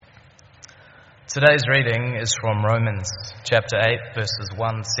Today's reading is from Romans chapter 8, verses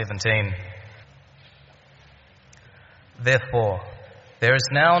 1-17. Therefore, there is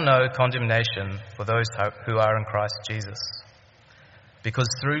now no condemnation for those who are in Christ Jesus, because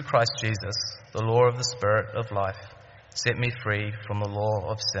through Christ Jesus, the law of the Spirit of life set me free from the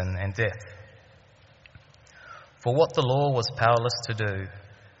law of sin and death. For what the law was powerless to do,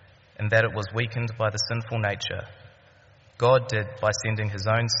 in that it was weakened by the sinful nature, God did by sending his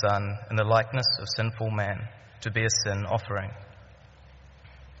own Son in the likeness of sinful man to be a sin offering.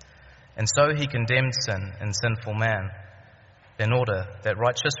 And so he condemned sin in sinful man, in order that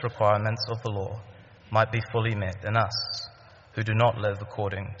righteous requirements of the law might be fully met in us, who do not live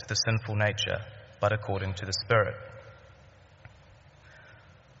according to the sinful nature, but according to the Spirit.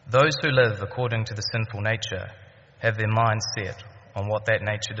 Those who live according to the sinful nature have their minds set on what that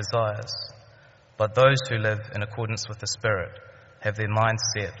nature desires, but those who live in accordance with the Spirit have their minds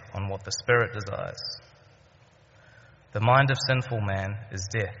set on what the Spirit desires. The mind of sinful man is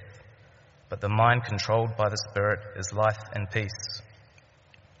death, but the mind controlled by the Spirit is life and peace.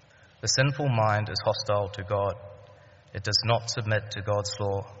 The sinful mind is hostile to God. It does not submit to God's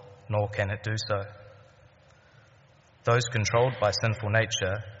law, nor can it do so. Those controlled by sinful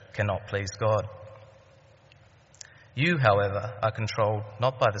nature cannot please God. You, however, are controlled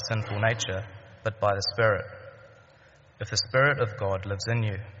not by the sinful nature, but by the Spirit, if the Spirit of God lives in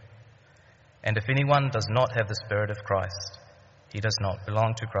you. And if anyone does not have the Spirit of Christ, he does not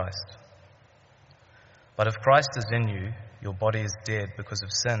belong to Christ. But if Christ is in you, your body is dead because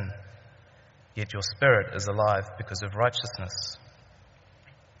of sin, yet your spirit is alive because of righteousness.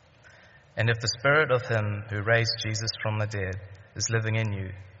 And if the Spirit of him who raised Jesus from the dead is living in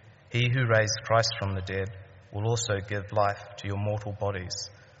you, he who raised Christ from the dead will also give life to your mortal bodies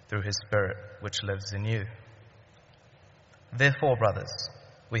through his Spirit which lives in you. Therefore, brothers,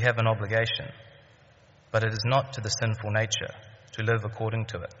 we have an obligation, but it is not to the sinful nature to live according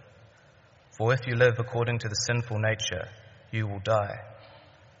to it. For if you live according to the sinful nature, you will die.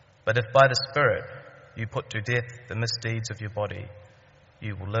 But if by the Spirit you put to death the misdeeds of your body,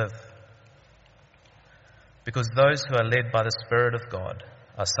 you will live. Because those who are led by the Spirit of God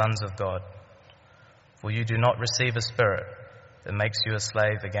are sons of God. For you do not receive a spirit that makes you a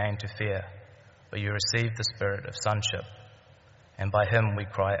slave again to fear, but you receive the Spirit of sonship, and by him we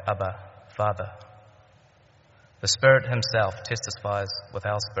cry, Abba, Father. The Spirit himself testifies with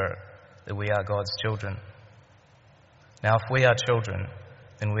our spirit that we are God's children. Now if we are children,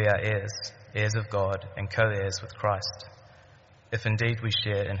 then we are heirs, heirs of God and co-heirs with Christ, if indeed we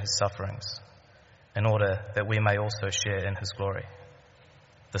share in his sufferings, in order that we may also share in his glory.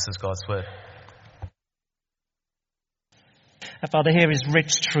 This is God's word. Father, here is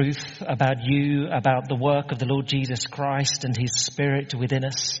rich truth about you, about the work of the Lord Jesus Christ and his Spirit within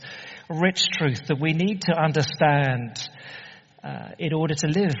us. Rich truth that we need to understand in order to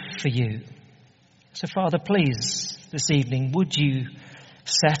live for you. So, Father, please, this evening, would you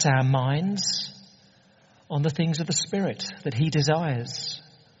set our minds on the things of the Spirit that he desires?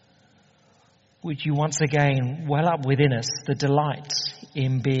 Would you once again well up within us the delight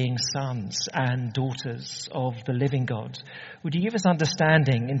in being sons and daughters of the living God? Would you give us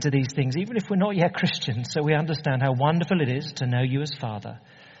understanding into these things, even if we're not yet Christians, so we understand how wonderful it is to know you as Father,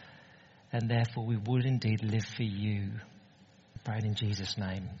 and therefore we would indeed live for you. I pray in Jesus'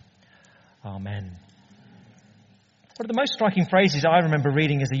 name. Amen. One of the most striking phrases I remember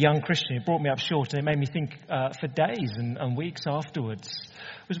reading as a young Christian, it brought me up short and it made me think for days and weeks afterwards.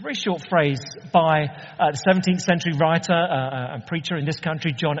 It was a very short phrase by the 17th century writer and preacher in this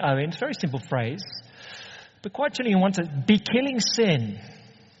country, John Owen. It's a very simple phrase, but quite chilling. I want to be killing sin,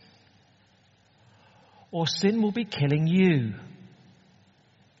 or sin will be killing you.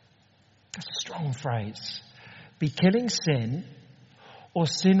 That's a strong phrase. Be killing sin, or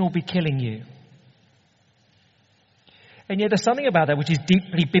sin will be killing you. And yet there's something about that which is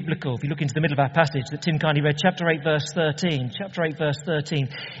deeply biblical. If you look into the middle of our passage that Tim kindly read, chapter 8, verse 13. Chapter 8, verse 13.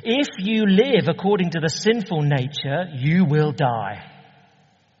 If you live according to the sinful nature, you will die.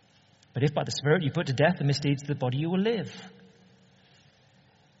 But if by the Spirit you put to death the misdeeds of the body, you will live.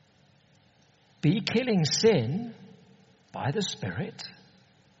 Be killing sin by the Spirit,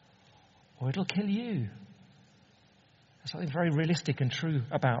 or it'll kill you. There's something very realistic and true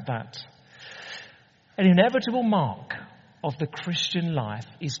about that. An inevitable mark of the Christian life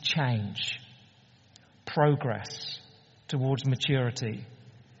is change, progress towards maturity.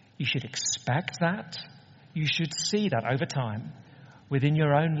 You should expect that. You should see that over time within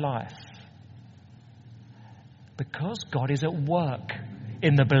your own life. Because God is at work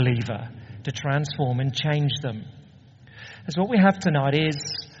in the believer to transform and change them. And so what we have tonight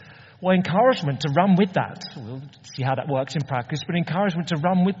is Well, encouragement to run with that. We'll see how that works in practice, but encouragement to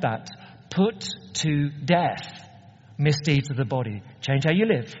run with that. Put to death misdeeds of the body. Change how you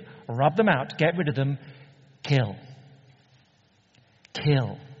live. Rub them out. Get rid of them. Kill.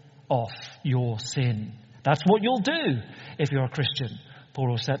 Kill off your sin. That's what you'll do if you're a Christian, Paul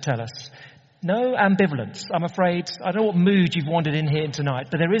will tell us. No ambivalence. I'm afraid, I don't know what mood you've wandered in here tonight,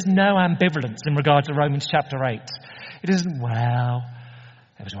 but there is no ambivalence in regard to Romans chapter 8. It isn't, well,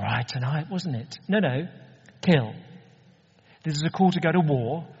 it was all right tonight, wasn't it? No. Kill. This is a call to go to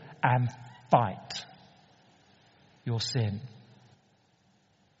war and fight your sin.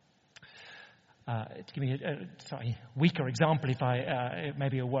 To give me a weaker example, if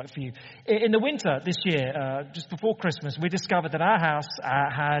maybe it'll work for you. In the winter this year, just before Christmas, we discovered that our house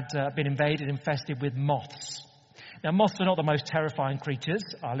had been invaded, infested with moths. Now, moths are not the most terrifying creatures,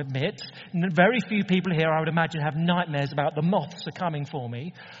 I'll admit. Very few people here, I would imagine, have nightmares about the moths are coming for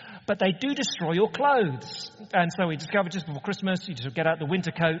me. But they do destroy your clothes. And so we discovered just before Christmas, you just get out the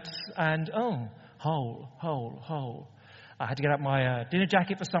winter coats and, hole. I had to get out my dinner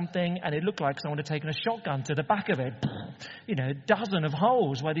jacket for something, and it looked like someone had taken a shotgun to the back of it. A dozen of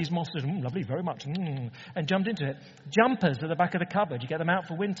holes where these moths said, lovely, very much, and jumped into it. Jumpers at the back of the cupboard, you get them out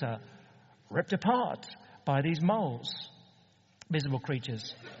for winter, ripped apart by these moles. Miserable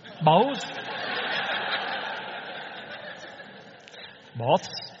creatures. Moles? Moths?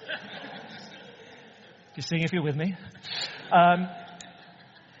 Just seeing if you're with me.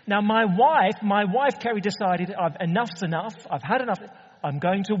 Now, my wife, Kerry, decided, enough's enough, I've had enough, I'm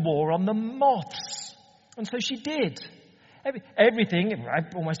going to war on the moths. And so she did. Everything,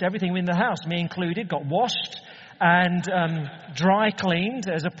 almost everything in the house, me included, got washed and dry cleaned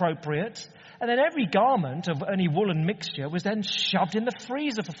as appropriate. And then every garment of any woolen mixture was then shoved in the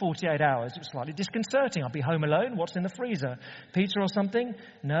freezer for 48 hours. It was slightly disconcerting. I'd be home alone. What's in the freezer? Pizza or something?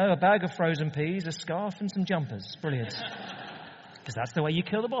 No, a bag of frozen peas, a scarf and some jumpers. Brilliant. Because that's the way you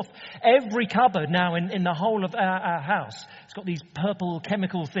kill them off. Every cupboard now in the whole of our house, it's got these purple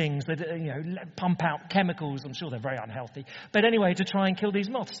chemical things that, pump out chemicals. I'm sure they're very unhealthy. But anyway, to try and kill these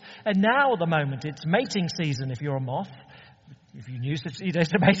moths. And now at the moment, it's mating season if you're a moth. If you knew,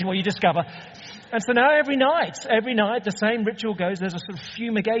 it's amazing what you discover. And so now every night, the same ritual goes. There's a sort of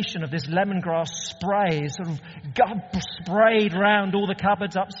fumigation of this lemongrass spray, sort of sprayed round all the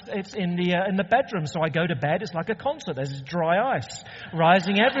cupboards up in the bedroom. So I go to bed, it's like a concert. There's this dry ice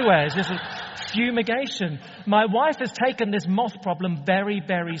rising everywhere. There's this fumigation. My wife has taken this moth problem very,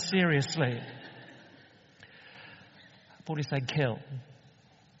 very seriously. I've already said kill.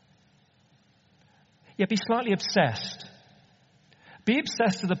 Yet be slightly obsessed. Be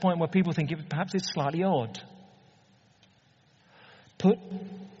obsessed to the point where people think perhaps it's slightly odd. Put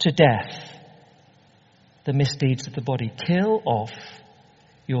to death the misdeeds of the body. Kill off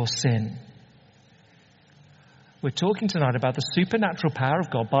your sin. We're talking tonight about the supernatural power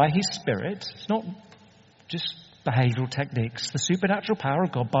of God by His Spirit. It's not just behavioural techniques. The supernatural power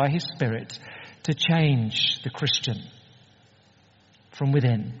of God by His Spirit to change the Christian from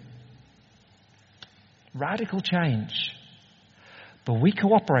within. Radical change. But we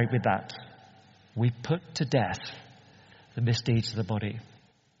cooperate with that. We put to death the misdeeds of the body.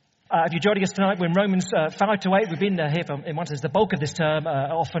 If you're joining us tonight, we're in Romans 5-8. We've been here in one sense the bulk of this term,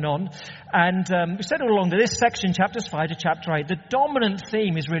 off and on. And we said all along that this section, chapters 5 to chapter 8, the dominant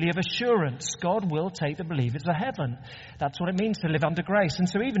theme is really of assurance. God will take the believers to heaven. That's what it means to live under grace. And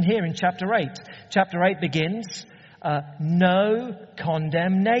so even here in chapter 8 begins, no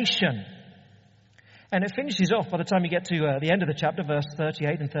condemnation. And it finishes off by the time you get to the end of the chapter, verse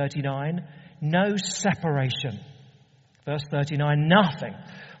 38 and 39, no separation. Verse 39, nothing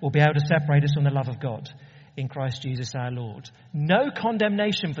will be able to separate us from the love of God in Christ Jesus our Lord. No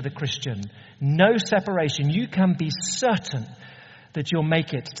condemnation for the Christian, no separation. You can be certain that you'll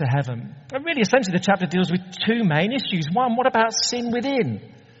make it to heaven. And really, essentially, the chapter deals with two main issues. One, what about sin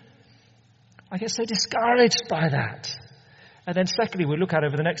within? I get so discouraged by that. And then secondly, we'll look at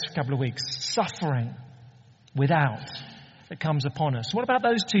over the next couple of weeks, suffering without that comes upon us. What about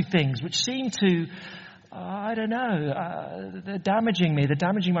those two things which seem to, they're damaging me, they're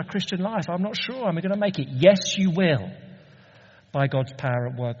damaging my Christian life. I'm not sure I'm going to make it. Yes, you will, by God's power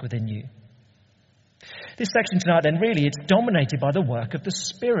at work within you. This section tonight then really, it's dominated by the work of the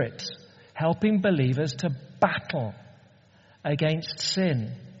Spirit, helping believers to battle against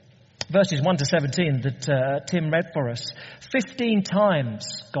sin. Verses 1 to 17 that Tim read for us. 15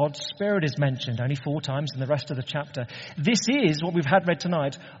 times God's Spirit is mentioned, only 4 times in the rest of the chapter. This is, what we've had read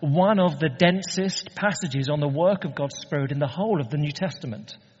tonight, one of the densest passages on the work of God's Spirit in the whole of the New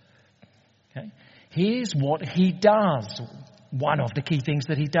Testament. Okay? Here's what He does. one of the key things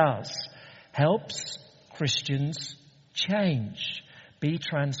that he does. Helps Christians change, be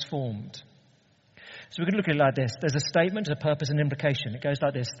transformed. So we're going to look at it like this. There's a statement, a purpose, and implication. It goes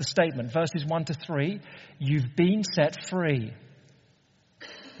like this. The statement, verses 1 to 3, you've been set free.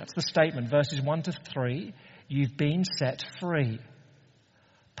 That's the statement, verses 1 to 3, you've been set free.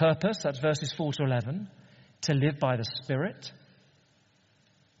 Purpose, that's verses 4 to 11, to live by the Spirit.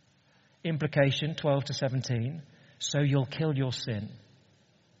 Implication, 12 to 17, so you'll kill your sin.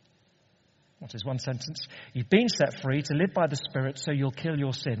 What is one sentence? You've been set free to live by the Spirit, so you'll kill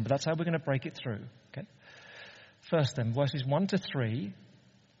your sin. But that's how we're going to break it through. Okay. First then, verses 1 to 3,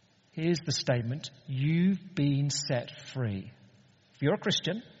 here's the statement, you've been set free. If you're a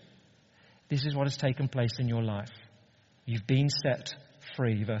Christian, this is what has taken place in your life. You've been set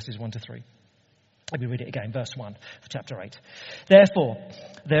free, verses 1 to 3. Let me read it again, verse 1 for chapter 8. Therefore,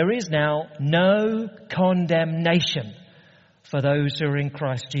 there is now no condemnation for those who are in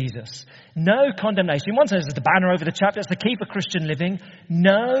Christ Jesus. No condemnation. In one sense, it's the banner over the chapter. It's the key for Christian living.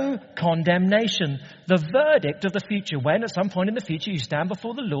 No condemnation. The verdict of the future. When at some point in the future you stand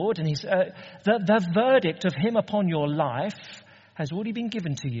before the Lord and the verdict of him upon your life has already been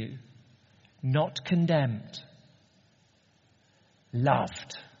given to you. Not condemned.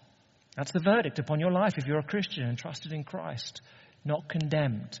 Loved. That's the verdict upon your life if you're a Christian and trusted in Christ. Not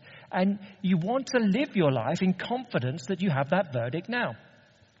condemned. And you want to live your life in confidence that you have that verdict now.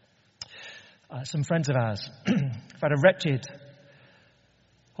 Some friends of ours have had a wretched,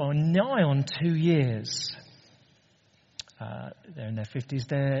 nigh on 2 years. They're in their 50s.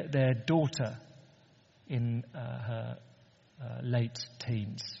 Their daughter in her late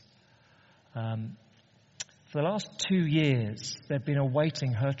teens. For the last 2 years, they've been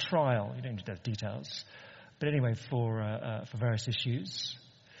awaiting her trial. You don't need to have details. But anyway, for various issues.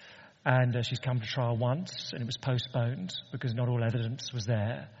 And she's come to trial once, and it was postponed because not all evidence was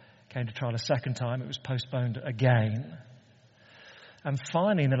there. Came to trial a second time, it was postponed again. And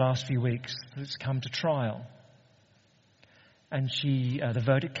finally, in the last few weeks, it's come to trial. And the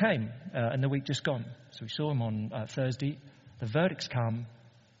verdict came in the week just gone. So we saw him on Thursday. The verdict's come.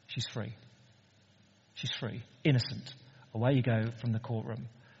 She's free. She's free. Innocent. Away you go from the courtroom.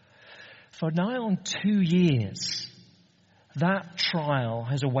 For nigh on 2 years, that trial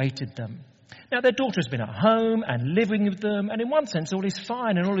has awaited them. Now, their daughter's been at home and living with them, and in one sense, all is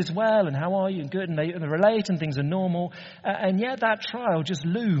fine and all is well, and how are you, and good, and they relate, and things are normal. And yet that trial just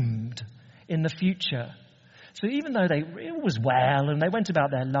loomed in the future. So even though it was well and they went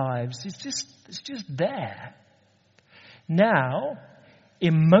about their lives, it's just there. Now,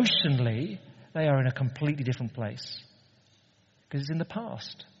 emotionally, they are in a completely different place because it's in the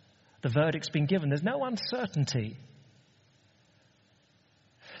past. The verdict's been given. There's no uncertainty.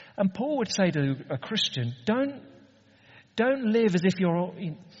 And Paul would say to a Christian, don't live as if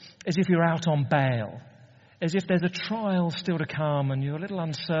you're out on bail, as if there's a trial still to come and you're a little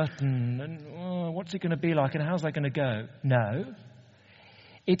uncertain and what's it going to be like and how's that going to go? No.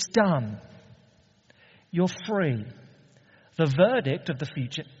 It's done. You're free. The verdict of the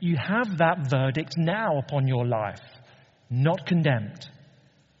future, you have that verdict now upon your life, not condemned.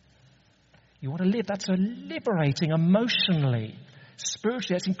 You want to live. That's a liberating emotionally,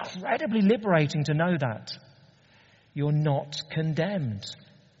 spiritually. It's incredibly liberating to know that. You're not condemned.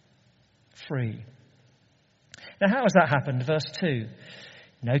 Free. Now, how has that happened? Verse 2.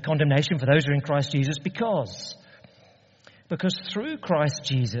 No condemnation for those who are in Christ Jesus because through Christ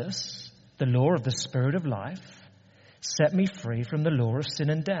Jesus, the law of the Spirit of life set me free from the law of sin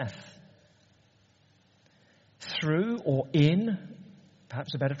and death. Through or in,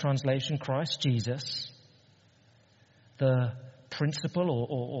 perhaps a better translation, Christ Jesus, the principle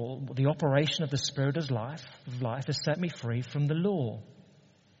or the operation of the Spirit of life has set me free from the law.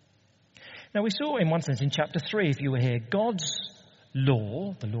 Now we saw in one sense in chapter 3, if you were here, God's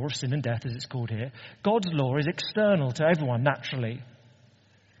law, the law of sin and death as it's called here, God's law is external to everyone naturally.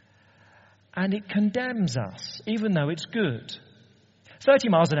 And it condemns us, even though it's good. 30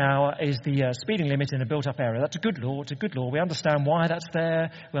 miles an hour is the speeding limit in a built-up area. That's a good law. It's a good law. We understand why that's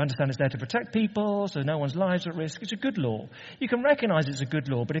there. We understand it's there to protect people, so no one's lives are at risk. It's a good law. You can recognize it's a good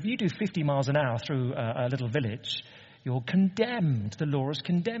law, but if you do 50 miles an hour through a little village, you're condemned. The law has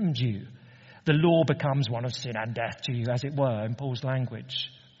condemned you. The law becomes one of sin and death to you, as it were, in Paul's language.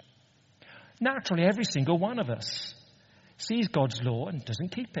 Naturally, every single one of us sees God's law and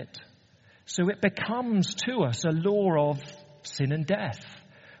doesn't keep it. So it becomes to us a law of sin and death.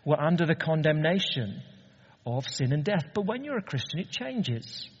 We're under the condemnation of sin and death. But when you're a Christian, it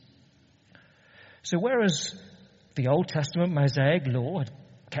changes. So whereas the Old Testament Mosaic law had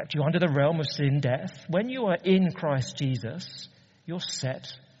kept you under the realm of sin and death. When you are in Christ Jesus, you're set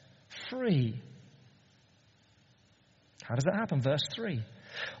free. How does that happen? Verse 3.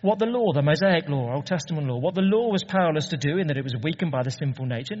 What the law, the Mosaic law, Old Testament law, what the law was powerless to do in that it was weakened by the sinful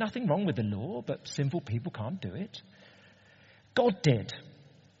nature. Nothing wrong with the law, but sinful people can't do it. God did.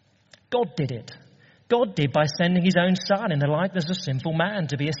 God did it. God did by sending his own Son in the likeness of sinful man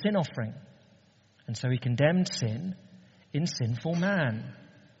to be a sin offering. And so he condemned sin in sinful man.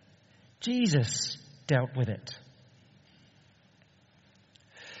 Jesus dealt with it.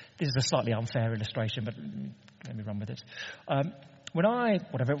 This is a slightly unfair illustration, but let me run with it. When I,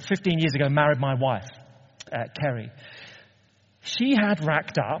 15 years ago, married my wife, Kerry, she had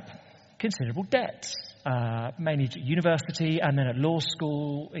racked up considerable debts, mainly at university and then at law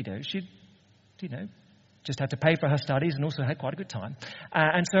school. She'd just had to pay for her studies and also had quite a good time.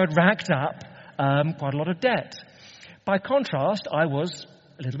 And so had racked up quite a lot of debt. By contrast, I was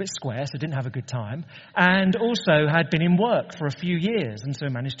a little bit square, so didn't have a good time, and also had been in work for a few years, and so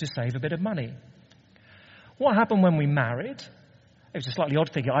managed to save a bit of money. What happened when we married? It was a slightly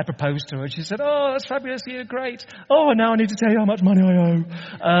odd thing. I proposed to her, and she said, "Oh, that's fabulous, you're great. Oh, now I need to tell you how much money I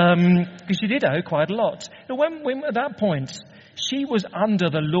owe." Because she did owe quite a lot. When at that point, she was under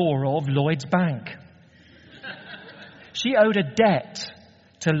the law of Lloyds Bank. She owed a debt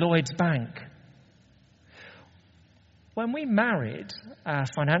to Lloyds Bank. When we married, our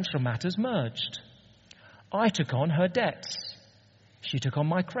financial matters merged. I took on her debts. She took on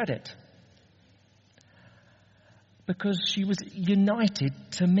my credit. Because she was united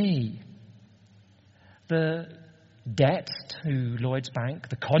to me. The debt to Lloyds Bank,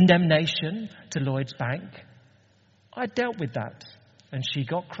 the condemnation to Lloyds Bank, I dealt with that. And she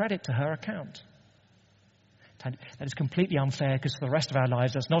got credit to her account. That is completely unfair because for the rest of our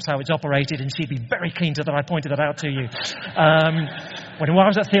lives, that's not how it's operated, and she'd be very keen that I pointed that out to you. When I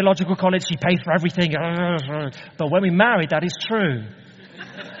was at theological college, she paid for everything. But when we married, that is true.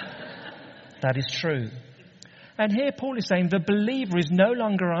 That is true. And here Paul is saying the believer is no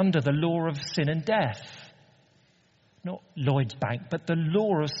longer under the law of sin and death. Not Lloyds Bank, but the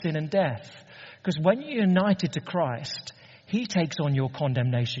law of sin and death. Because when you're united to Christ, he takes on your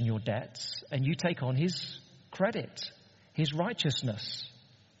condemnation, your debts, and you take on his credit, his righteousness.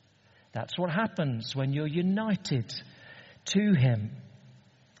 That's what happens when you're united to him.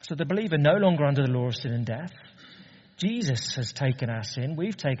 So the believer no longer under the law of sin and death. Jesus has taken our sin.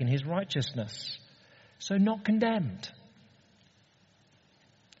 We've taken his righteousness. So not condemned.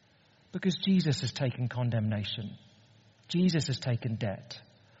 Because Jesus has taken condemnation. Jesus has taken debt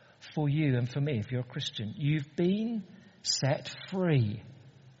for you and for me if you're a Christian. You've been set free.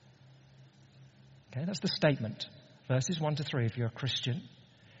 Okay, that's the statement. Verses 1 to 3, if you're a Christian,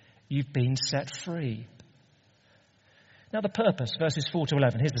 you've been set free. Now the purpose, verses 4 to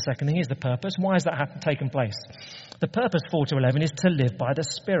 11. Here's the second thing. Here's the purpose. Why has that taken place? The purpose, 4 to 11, is to live by the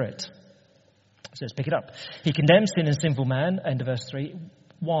Spirit. So let's pick it up. He condemns sin and sinful man, end of verse 3.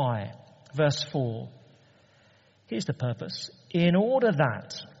 Why? Verse 4. Here's the purpose. In order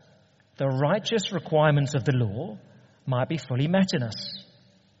that the righteous requirements of the law might be fully met in us,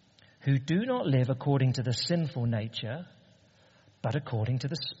 who do not live according to the sinful nature, but according to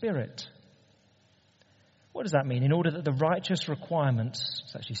the Spirit. What does that mean? In order that the righteous requirements,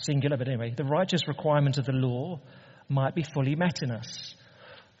 it's actually singular, but anyway, the righteous requirements of the law might be fully met in us.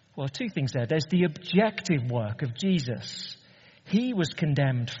 Well, two things there. There's the objective work of Jesus. He was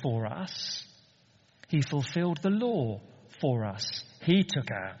condemned for us. He fulfilled the law for us. He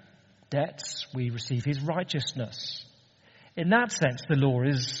took our debts. We receive his righteousness. In that sense, the law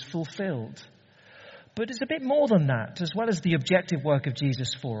is fulfilled. But it's a bit more than that. As well as the objective work of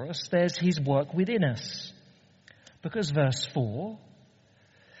Jesus for us, there's his work within us. Because verse 4,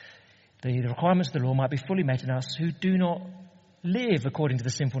 the requirements of the law might be fully met in us who do not live according to the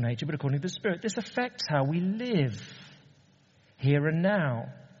sinful nature, but according to the Spirit. This affects how we live here and now.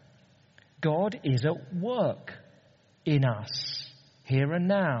 God is at work in us here and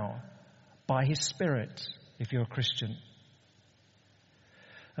now by his Spirit, if you're a Christian.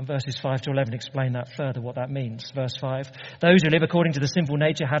 And verses 5 to 11 explain that further, what that means. Verse 5, those who live according to the sinful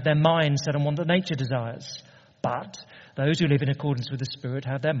nature have their mind set on what the nature desires. But those who live in accordance with the Spirit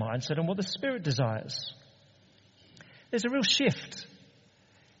have their mind set on what the Spirit desires. There's a real shift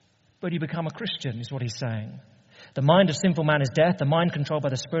when you become a Christian, is what he's saying. The mind of sinful man is death. The mind controlled by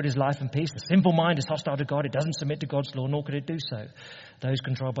the Spirit is life and peace. The sinful mind is hostile to God. It doesn't submit to God's law, nor could it do so. Those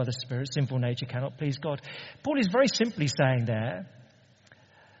controlled by the Spirit, sinful nature cannot please God. Paul is very simply saying there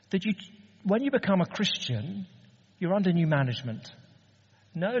that when you become a Christian, you're under new management.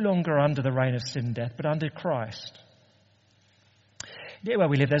 No longer under the reign of sin and death, but under Christ. Near where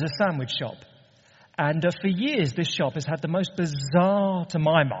we live, there's a sandwich shop. And for years, this shop has had the most bizarre, to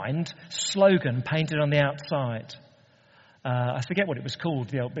my mind, slogan painted on the outside. I forget what it was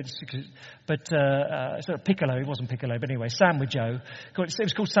called, but sort of Piccolo. It wasn't Piccolo, but anyway, Sandwich-O. It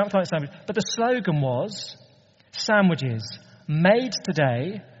was called something like Sandwich. But the slogan was, sandwiches made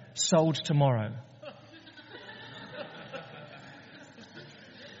today, sold tomorrow.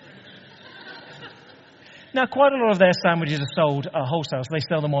 Now, quite a lot of their sandwiches are sold wholesale, so they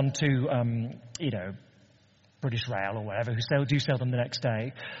sell them on to, British Rail or whatever, who do sell them the next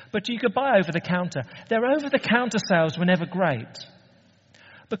day. But you could buy over the counter. Their over-the-counter sales were never great.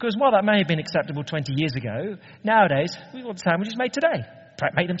 Because while that may have been acceptable 20 years ago, nowadays, we want sandwiches made today.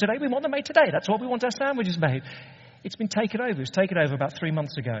 Make them today, we want them made today. That's what we want our sandwiches made. It's been taken over. It was taken over about 3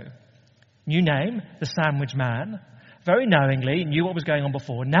 months ago. New name, the Sandwich Man. Very knowingly, knew what was going on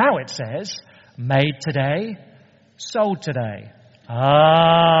before. Now it says, made today, sold today.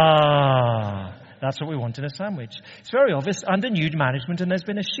 That's what we want in a sandwich. It's very obvious, under new management, and there's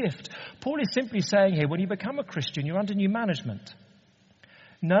been a shift. Paul is simply saying here, when you become a Christian, you're under new management.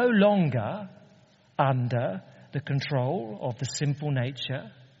 No longer under the control of the sinful nature,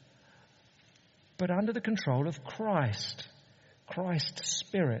 but under the control of Christ, Christ's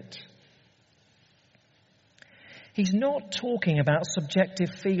Spirit. He's not talking about subjective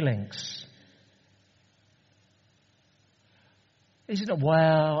feelings. He's not,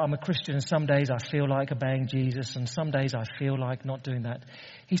 well, I'm a Christian and some days I feel like obeying Jesus and some days I feel like not doing that.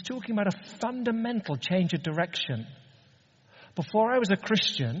 He's talking about a fundamental change of direction. Before I was a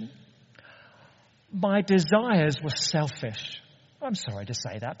Christian, my desires were selfish. I'm sorry to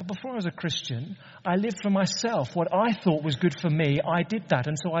say that, but before I was a Christian, I lived for myself. What I thought was good for me, I did that,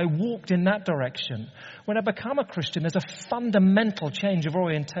 and so I walked in that direction. When I become a Christian, there's a fundamental change of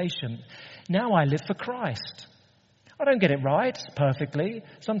orientation. Now I live for Christ. I don't get it right perfectly.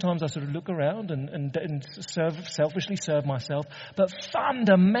 Sometimes I sort of look around and selfishly serve myself, but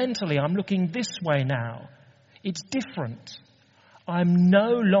fundamentally I'm looking this way now. It's different. I'm no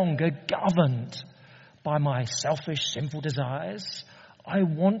longer governed by my selfish, sinful desires. I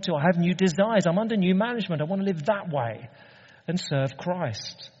have new desires. I'm under new management. I want to live that way and serve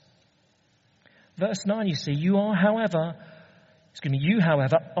Christ. Verse 9, you see, you, however,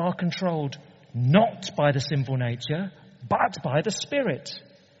 are controlled not by the sinful nature, but by the Spirit,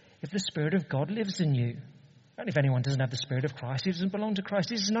 if the Spirit of God lives in you. And if anyone doesn't have the Spirit of Christ, he doesn't belong to Christ.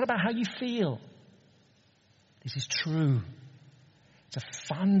 This is not about how you feel. This is true. It's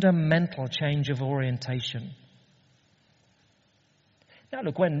a fundamental change of orientation. Now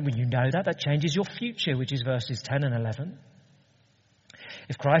look, when you know that changes your future, which is verses 10 and 11.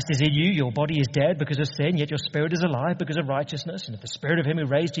 If Christ is in you, your body is dead because of sin, yet your spirit is alive because of righteousness. And if the Spirit of him who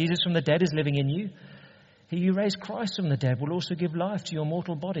raised Jesus from the dead is living in you, he who raised Christ from the dead will also give life to your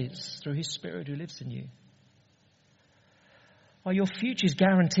mortal bodies through his Spirit who lives in you. Well, your future is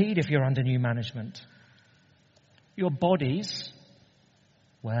guaranteed if you're under new management. Your bodies,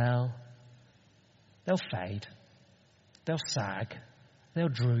 well, they'll fade, they'll sag, they'll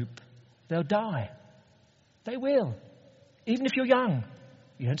droop, they'll die. They will. Even if you're young,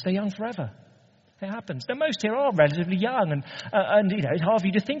 you don't stay young forever. It happens. Now, most here are relatively young, and it's hard for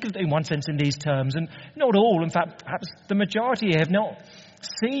you to think of it in one sense in these terms, and not all. In fact, perhaps the majority here have not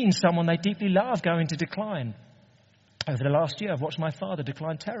seen someone they deeply love go into decline. Over the last year, I've watched my father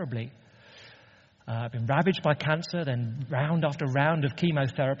decline terribly. I've been ravaged by cancer, then round after round of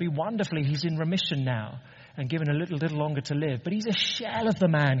chemotherapy. Wonderfully, he's in remission now and given a little longer to live. But he's a shell of the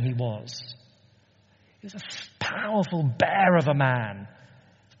man he was. He was a powerful bear of a man.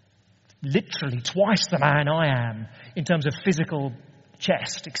 Literally twice the man I am in terms of physical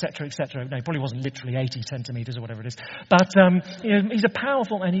chest, etc., etc. No, he probably wasn't literally 80 centimetres or whatever it is. But he's a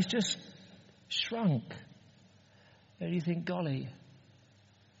powerful man. He's just shrunk. And you think, golly,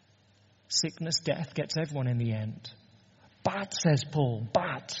 sickness, death gets everyone in the end. But, says Paul,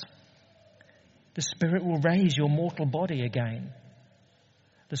 but the Spirit will raise your mortal body again.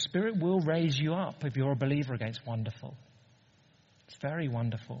 The Spirit will raise you up if you're a believer again. It's wonderful. It's very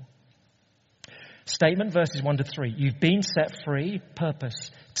wonderful. Statement, verses 1 to 3. You've been set free, purpose,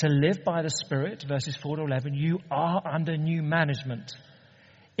 to live by the Spirit, verses 4 to 11. You are under new management.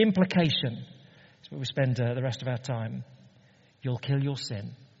 Implication. That's where we spend the rest of our time. You'll kill your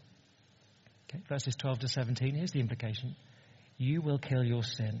sin. Okay, verses 12 to 17, here's the implication. You will kill your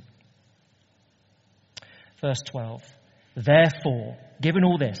sin. Verse 12. Therefore, given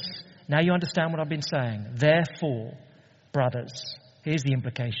all this, now you understand what I've been saying. Therefore, brothers, here's the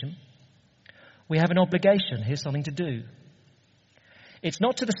implication. We have an obligation. Here's something to do. It's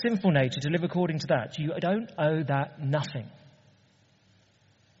not to the sinful nature to live according to that. You don't owe that nothing.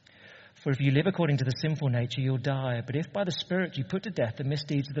 For if you live according to the sinful nature, you'll die. But if by the Spirit you put to death the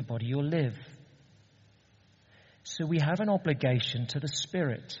misdeeds of the body, you'll live. So we have an obligation to the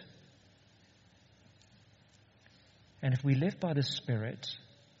Spirit. And if we live by the Spirit,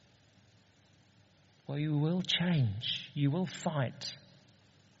 well, you will change. You will fight.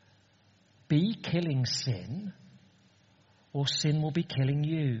 Be killing sin, or sin will be killing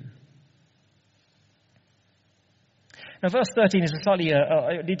you. Now, verse 13 is a slightly,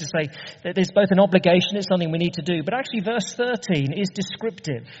 I need to say, that there's both an obligation, it's something we need to do, but actually verse 13 is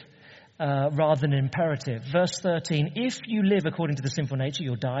descriptive rather than imperative. Verse 13, if you live according to the sinful nature,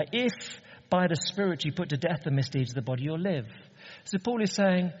 you'll die. If by the Spirit you put to death the misdeeds of the body, you'll live. So Paul is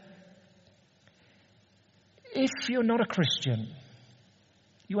saying, if you're not a Christian,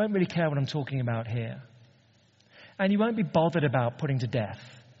 you won't really care what I'm talking about here. And you won't be bothered about putting to death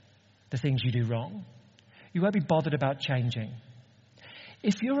the things you do wrong. You won't be bothered about changing.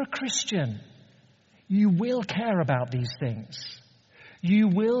 If you're a Christian, you will care about these things. You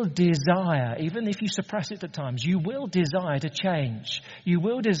will desire, even if you suppress it at times, you will desire to change. You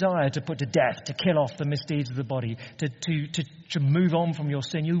will desire to put to death, to kill off the misdeeds of the body, to move on from your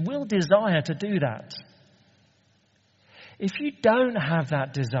sin. You will desire to do that. If you don't have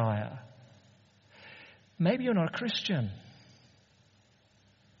that desire, maybe you're not a Christian.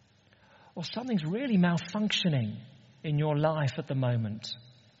 Or something's really malfunctioning in your life at the moment.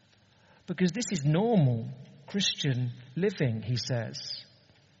 Because this is normal Christian living, he says.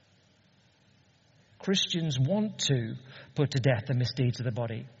 Christians want to put to death the misdeeds of the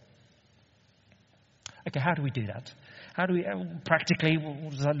body. Okay, how do we do that? How do we, practically,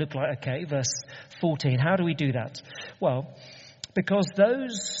 what does that look like? Okay, verse 14, how do we do that? Well, because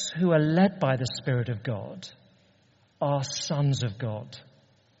those who are led by the Spirit of God are sons of God.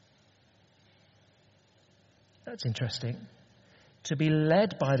 That's interesting. To be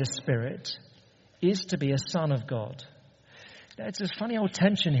led by the Spirit is to be a son of God. Now, it's a funny old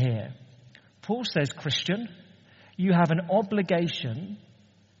tension here. Paul says, Christian, you have an obligation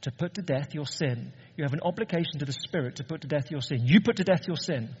to put to death your sin. You have an obligation to the Spirit to put to death your sin. You put to death your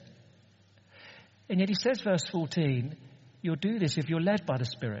sin. And yet he says, verse 14, you'll do this if you're led by the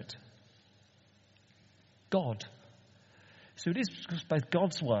Spirit. God. So it is both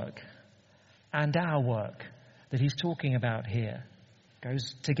God's work and our work that he's talking about here.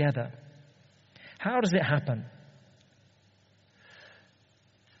 Goes together. How does it happen?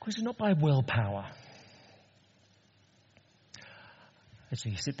 Because it's not by willpower. So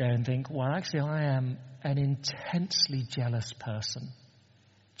you sit there and think, well, actually, I am an intensely jealous person.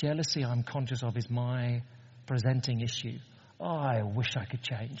 Jealousy, I'm conscious of, is my presenting issue. Oh, I wish I could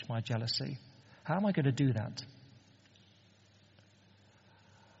change my jealousy. How am I going to do that?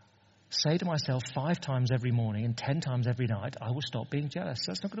 Say to myself 5 times every morning and 10 times every night, I will stop being jealous.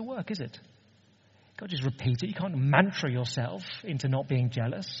 That's not going to work, is it? You can't just repeat it. You can't mantra yourself into not being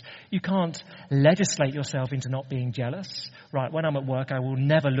jealous. You can't legislate yourself into not being jealous. Right, when I'm at work, I will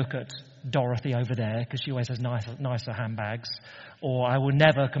never look at Dorothy over there because she always has nicer handbags. Or I will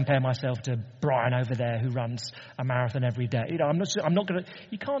never compare myself to Brian over there who runs a marathon every day. You know, I'm not going to.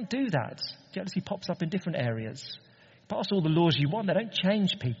 You can't do that. Jealousy pops up in different areas. You pass all the laws you want, they don't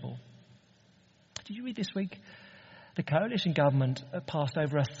change people. Did you read this week? The coalition government passed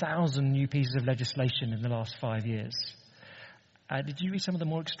over 1,000 new pieces of legislation in the last 5 years. Did you read some of the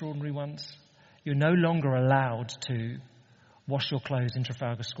more extraordinary ones? You're no longer allowed to wash your clothes in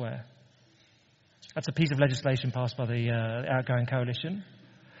Trafalgar Square. That's a piece of legislation passed by the outgoing coalition.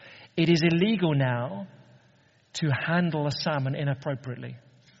 It is illegal now to handle a salmon inappropriately.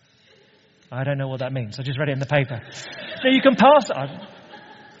 I don't know what that means. I just read it in the paper. So you can pass...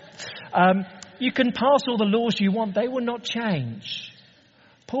 you can pass all the laws you want. They will not change.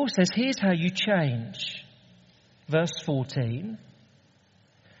 Paul says, here's how you change. Verse 14.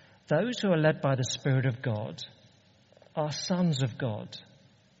 Those who are led by the Spirit of God are sons of God.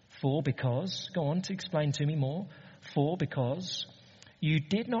 Because, go on to explain to me more. Because you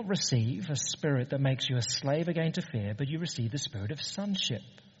did not receive a spirit that makes you a slave again to fear, but you received the spirit of sonship.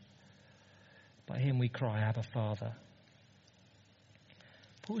 By him we cry, Abba, Father.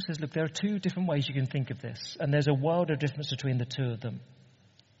 Paul says, look, there are 2 different ways you can think of this, and there's a world of difference between the 2 of them.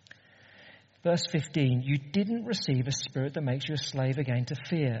 Verse 15, you didn't receive a spirit that makes you a slave again to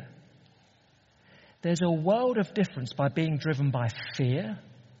fear. There's a world of difference by being driven by fear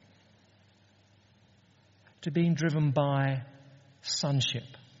to being driven by sonship.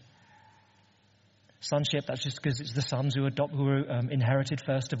 Sonship, that's just because it's the sons who inherited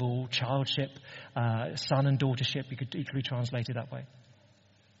first of all. Childship, son and daughtership, you could equally translate it that way.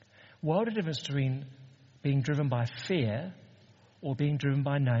 World of difference between being driven by fear or being driven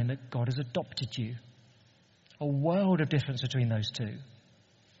by knowing that God has adopted you. A world of difference between those two.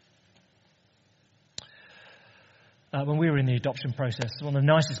 When we were in the adoption process, one of the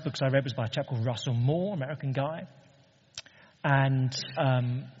nicest books I read was by a chap called Russell Moore, American guy. And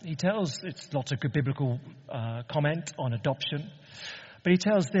he tells, it's lots of good biblical comment on adoption, but he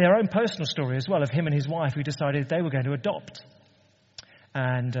tells their own personal story as well of him and his wife who decided they were going to adopt.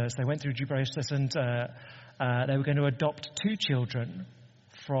 And so they went through due process and they were going to adopt 2 children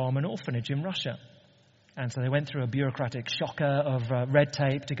from an orphanage in Russia. And so they went through a bureaucratic shocker of red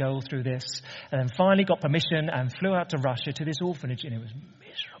tape to go all through this, and then finally got permission and flew out to Russia to this orphanage, and it was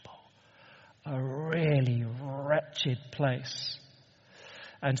miserable. A really wretched place.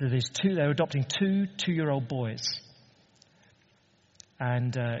 And so they were adopting 2 2-year-old boys.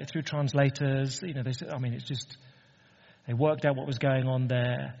 And through translators, they worked out what was going on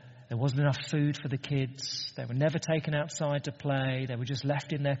there. There wasn't enough food for the kids. They were never taken outside to play. They were just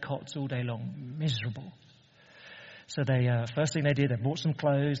left in their cots all day long. Miserable. So first thing they did, they bought some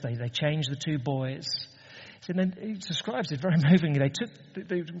clothes. They changed the 2 boys. So then he describes it very movingly.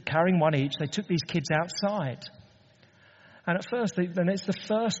 They were carrying one each. They took these kids outside. And at first, it's the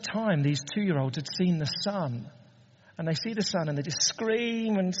first time these 2-year-olds had seen the sun. And they see the sun and they just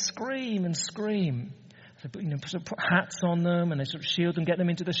scream and scream and scream. They put hats on them and they sort of shield them, get them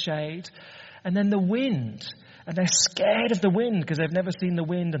into the shade. And then the wind. And they're scared of the wind because they've never seen the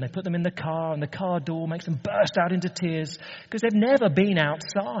wind. And they put them in the car and the car door makes them burst out into tears because they've never been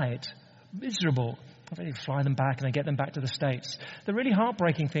outside. Miserable. They fly them back and they get them back to the States. The really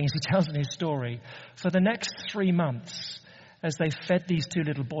heartbreaking thing is he tells in his story, for the next 3 months, as they fed these 2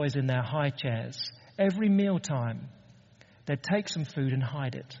 little boys in their high chairs, every mealtime, they'd take some food and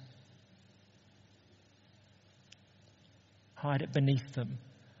hide it. Hide it beneath them.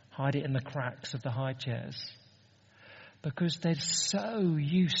 Hide it in the cracks of the high chairs. Because they're so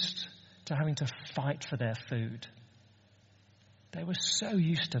used to having to fight for their food. They were so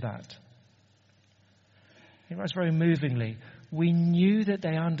used to that. He writes very movingly, we knew that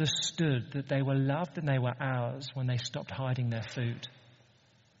they understood that they were loved and they were ours when they stopped hiding their food.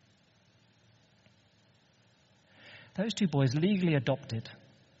 Those 2 boys legally adopted.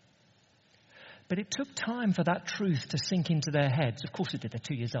 But it took time for that truth to sink into their heads. Of course it did, they're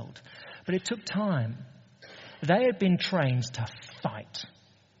 2 years old. But it took time. They had been trained to fight.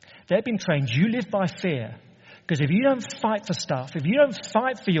 They had been trained, you live by fear. Because if you don't fight for stuff, if you don't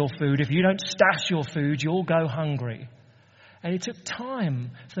fight for your food, if you don't stash your food, you'll go hungry. And it took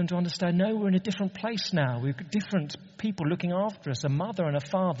time for them to understand, no, we're in a different place now. We've got different people looking after us, a mother and a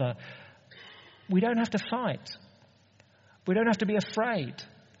father. We don't have to fight. We don't have to be afraid.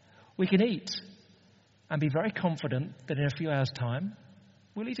 We can eat and be very confident that in a few hours' time,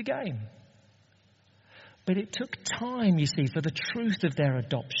 we'll eat again. But it took time, you see, for the truth of their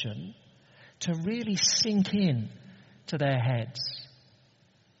adoption to really sink in to their heads.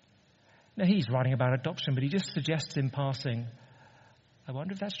 Now, he's writing about adoption, but he just suggests in passing, I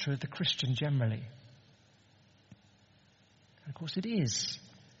wonder if that's true of the Christian generally. And of course it is.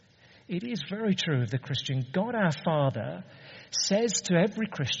 It is very true of the Christian. God our Father says to every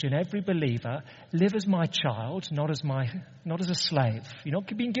Christian, every believer, live as my child, not as a slave. You're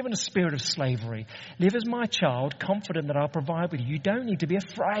not being given a spirit of slavery. Live as my child, confident that I'll provide with you. You don't need to be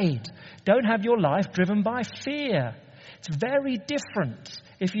afraid. Don't have your life driven by fear. It's very different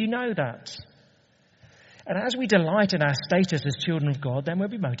if you know that. And as we delight in our status as children of God, then we'll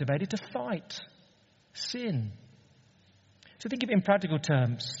be motivated to fight sin. So think of it in practical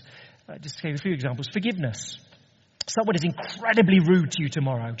terms. Just to give a few examples. Forgiveness. Someone is incredibly rude to you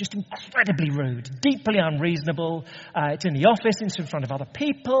tomorrow, just incredibly rude, deeply unreasonable. It's in the office, it's in front of other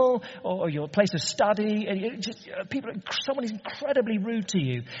people, or your place of study. And someone is incredibly rude to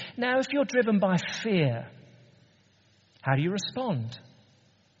you. Now, if you're driven by fear, how do you respond?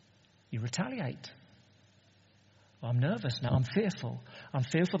 You retaliate. I'm nervous now. I'm fearful. I'm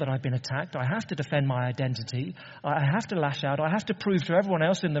fearful that I've been attacked. I have to defend my identity. I have to lash out. I have to prove to everyone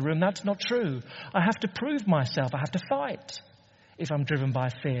else in the room that's not true. I have to prove myself. I have to fight if I'm driven by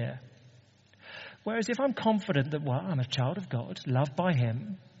fear. Whereas if I'm confident that, I'm a child of God, loved by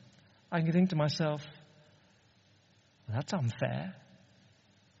him, I can think to myself, that's unfair.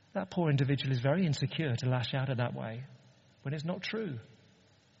 That poor individual is very insecure to lash out in that way when it's not true.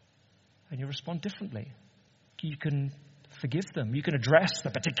 And you respond differently. You can forgive them. You can address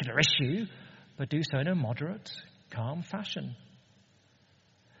the particular issue, but do so in a moderate, calm fashion.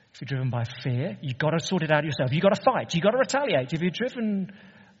 If you're driven by fear, you've got to sort it out yourself. You've got to fight. You've got to retaliate. If you're driven,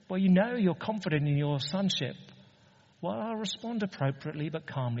 you're confident in your sonship. I'll respond appropriately but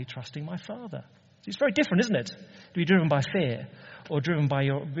calmly, trusting my Father. It's very different, isn't it? To be driven by fear or driven by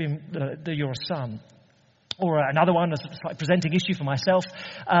you're a son. Or another one, a slight presenting issue for myself.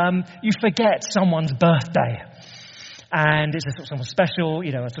 You forget someone's birthday. And it's a sort of someone special,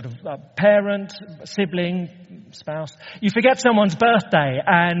 a sort of parent, sibling, spouse. You forget someone's birthday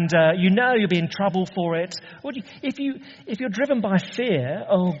and you'll be in trouble for it. If you're driven by fear,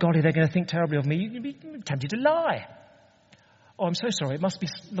 oh golly, they're going to think terribly of me, you'd be tempted to lie. Oh, I'm so sorry, it must be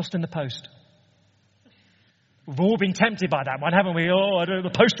lost in the post. We've all been tempted by that one, haven't we? Oh, I don't know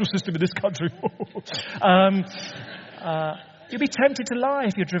the postal system in this country. You'll be tempted to lie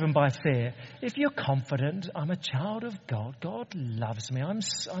if you're driven by fear. If you're confident, I'm a child of God. God loves me. I'm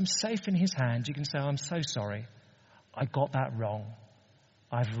safe in his hands. You can say, I'm so sorry. I got that wrong.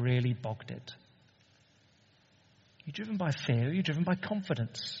 I've really bogged it. You're driven by fear. You're driven by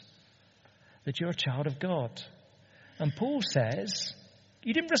confidence that you're a child of God. And Paul says,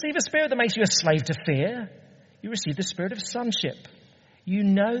 you didn't receive a spirit that makes you a slave to fear. You received the spirit of sonship. You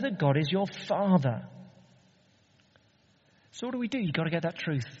know that God is your Father. So what do? You've got to get that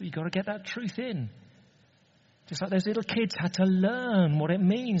truth. You've got to get that truth in. Just like those little kids had to learn what it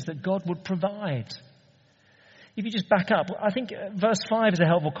means that God would provide. If you just back up, I think verse 5 is a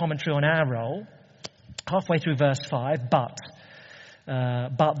helpful commentary on our role. Halfway through verse 5, but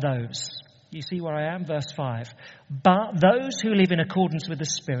those. You see where I am? Verse 5. But those who live in accordance with the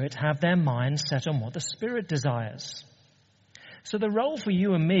Spirit have their minds set on what the Spirit desires. So the role for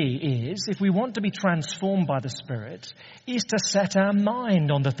you and me is, if we want to be transformed by the Spirit, is to set our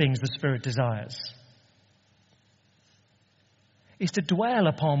mind on the things the Spirit desires. Is to dwell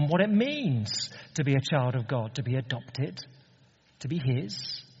upon what it means to be a child of God, to be adopted, to be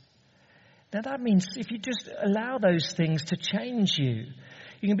his. Now that means if you just allow those things to change you,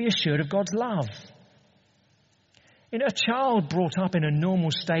 you can be assured of God's love. A child brought up in a normal,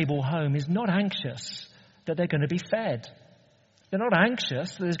 stable home is not anxious that they're going to be fed. They're not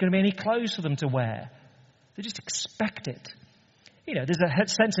anxious that there's going to be any clothes for them to wear. They just expect it. There's a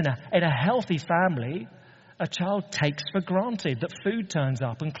sense in a healthy family, a child takes for granted that food turns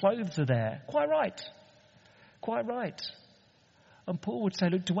up and clothes are there. Quite right. Quite right. And Paul would say,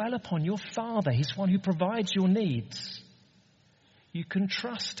 look, dwell upon your Father. He's one who provides your needs. You can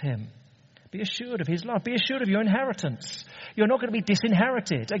trust him. Be assured of his love. Be assured of your inheritance. You're not going to be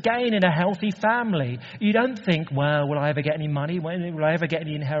disinherited. Again, in a healthy family, you don't think, well, will I ever get any money? Will I ever get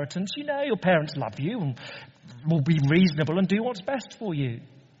any inheritance? You know your parents love you and will be reasonable and do what's best for you.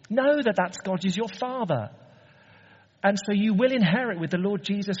 Know that God is your Father. And so you will inherit with the Lord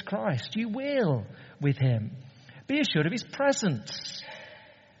Jesus Christ. You will with him. Be assured of his presence.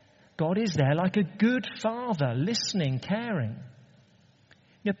 God is there like a good father, listening, caring.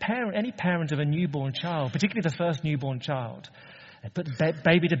 Any parent of a newborn child, particularly the first newborn child, they put the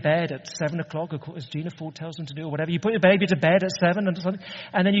baby to bed at 7 o'clock, as Gina Ford tells them to do, or whatever. You put your baby to bed at 7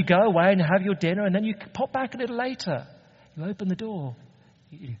 and then you go away and have your dinner, and then you pop back a little later. You open the door.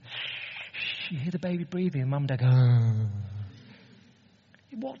 You hear the baby breathing, and mum and dad go, oh.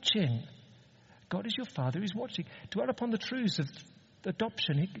 You're watching. God is your Father. He's watching. Dwell upon the truths of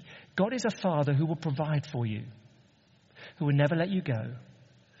adoption. God is a Father who will provide for you, who will never let you go,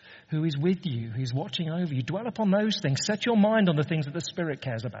 who is with you, who's watching over you. Dwell upon those things. Set your mind on the things that the Spirit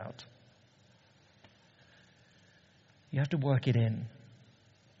cares about. You have to work it in.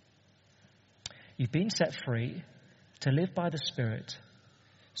 You've been set free to live by the Spirit,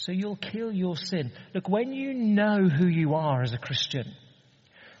 so you'll kill your sin. Look, when you know who you are as a Christian,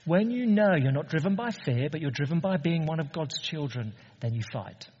 when you know you're not driven by fear, but you're driven by being one of God's children, then you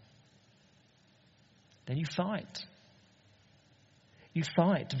fight. Then you fight. You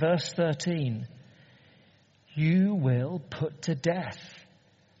fight. Verse 13. You will put to death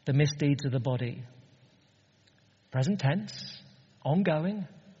the misdeeds of the body. Present tense, ongoing.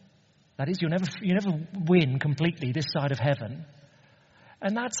 That is, you never win completely this side of heaven.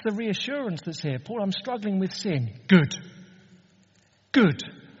 And that's the reassurance that's here. Paul, I'm struggling with sin. Good. Good.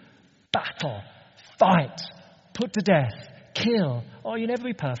 Battle. Fight. Put to death. Kill. Oh, you'll never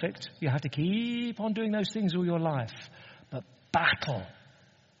be perfect. You have to keep on doing those things all your life. But battle.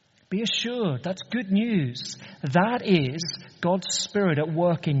 Be assured. That's good news. That is God's Spirit at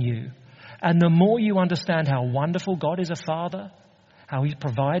work in you. And the more you understand how wonderful God is a Father, how he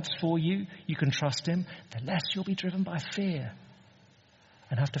provides for you, you can trust him, the less you'll be driven by fear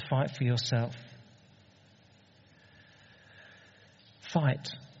and have to fight for yourself. Fight.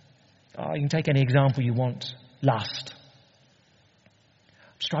 Oh, you can take any example you want. Lust.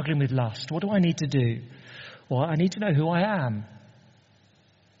 I'm struggling with lust. What do I need to do? Well, I need to know who I am.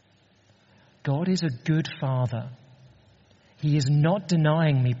 God is a good Father. He is not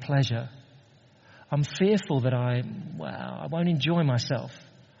denying me pleasure. I'm fearful that I won't enjoy myself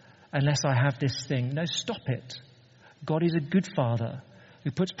unless I have this thing. No, stop it. God is a good Father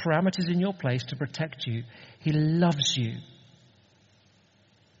who puts parameters in your place to protect you. He loves you.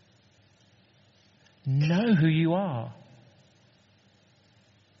 Know who you are.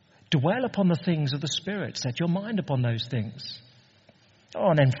 Dwell upon the things of the Spirit. Set your mind upon those things. Oh,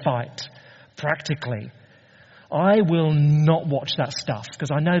 and then fight practically. I will not watch that stuff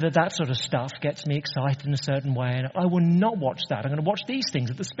because I know that sort of stuff gets me excited in a certain way, and I will not watch that. I'm going to watch these things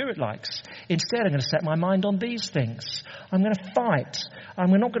that the Spirit likes. Instead, I'm going to set my mind on these things. I'm going to fight. I'm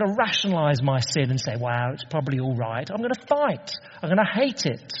not going to rationalize my sin and say, wow, it's probably all right. I'm going to fight. I'm going to hate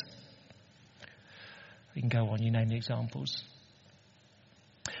it. We can go on. You name the examples.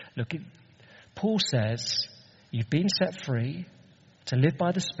 Look, Paul says you've been set free to live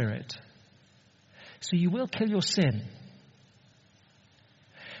by the Spirit. So you will kill your sin.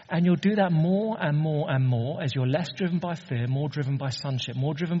 And you'll do that more and more and more as you're less driven by fear, more driven by sonship,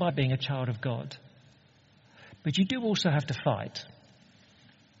 more driven by being a child of God. But you do also have to fight.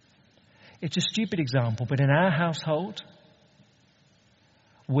 It's a stupid example, but in our household,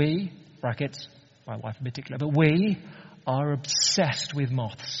 we, brackets, my wife in particular, but we are obsessed with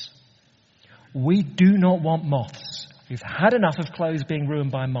moths. We do not want moths. We've had enough of clothes being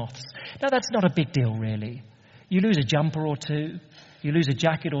ruined by moths. Now, that's not a big deal, really. You lose a jumper or two. You lose a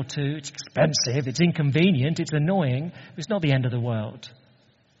jacket or two. It's expensive. It's inconvenient. It's annoying. It's not the end of the world.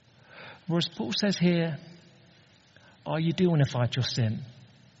 Whereas Paul says here, are you doing to fight your sin?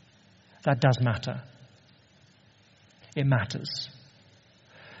 That does matter. It matters.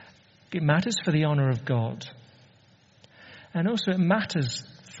 It matters for the honor of God. And also it matters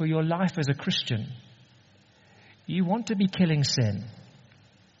for your life as a Christian. You want to be killing sin.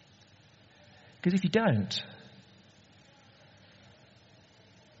 Because if you don't,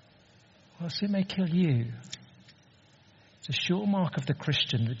 well, sin may kill you. It's a sure mark of the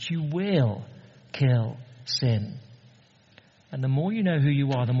Christian that you will kill sin. And the more you know who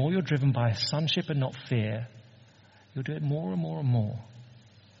you are, the more you're driven by sonship and not fear, you'll do it more and more and more.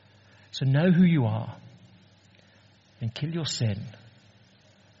 So know who you are and kill your sin.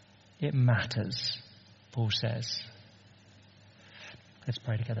 It matters, Paul says. Let's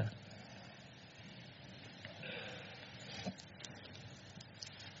pray together.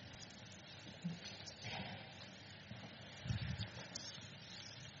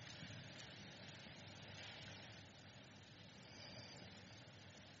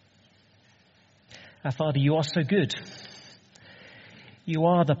 Our Father, you are so good. You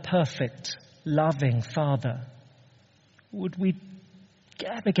are the perfect, loving Father. Would we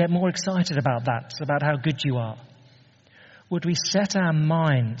ever get more excited about that, about how good you are? Would we set our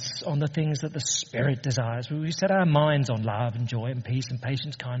minds on the things that the Spirit desires? Would we set our minds on love and joy and peace and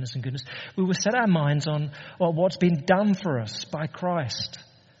patience, kindness and goodness? We would set our minds on what's been done for us by Christ.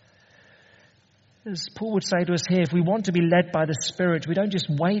 As Paul would say to us here, if we want to be led by the Spirit, we don't just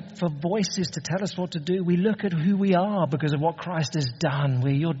wait for voices to tell us what to do. We look at who we are because of what Christ has done.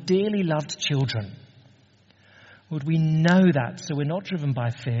 We're your dearly loved children. Would we know that so we're not driven by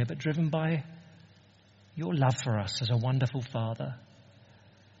fear, but driven by your love for us as a wonderful Father?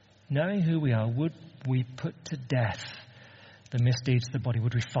 Knowing who we are, would we put to death the misdeeds of the body?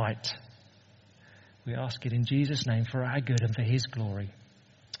 Would we fight? We ask it in Jesus' name for our good and for his glory.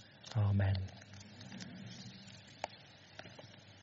 Amen.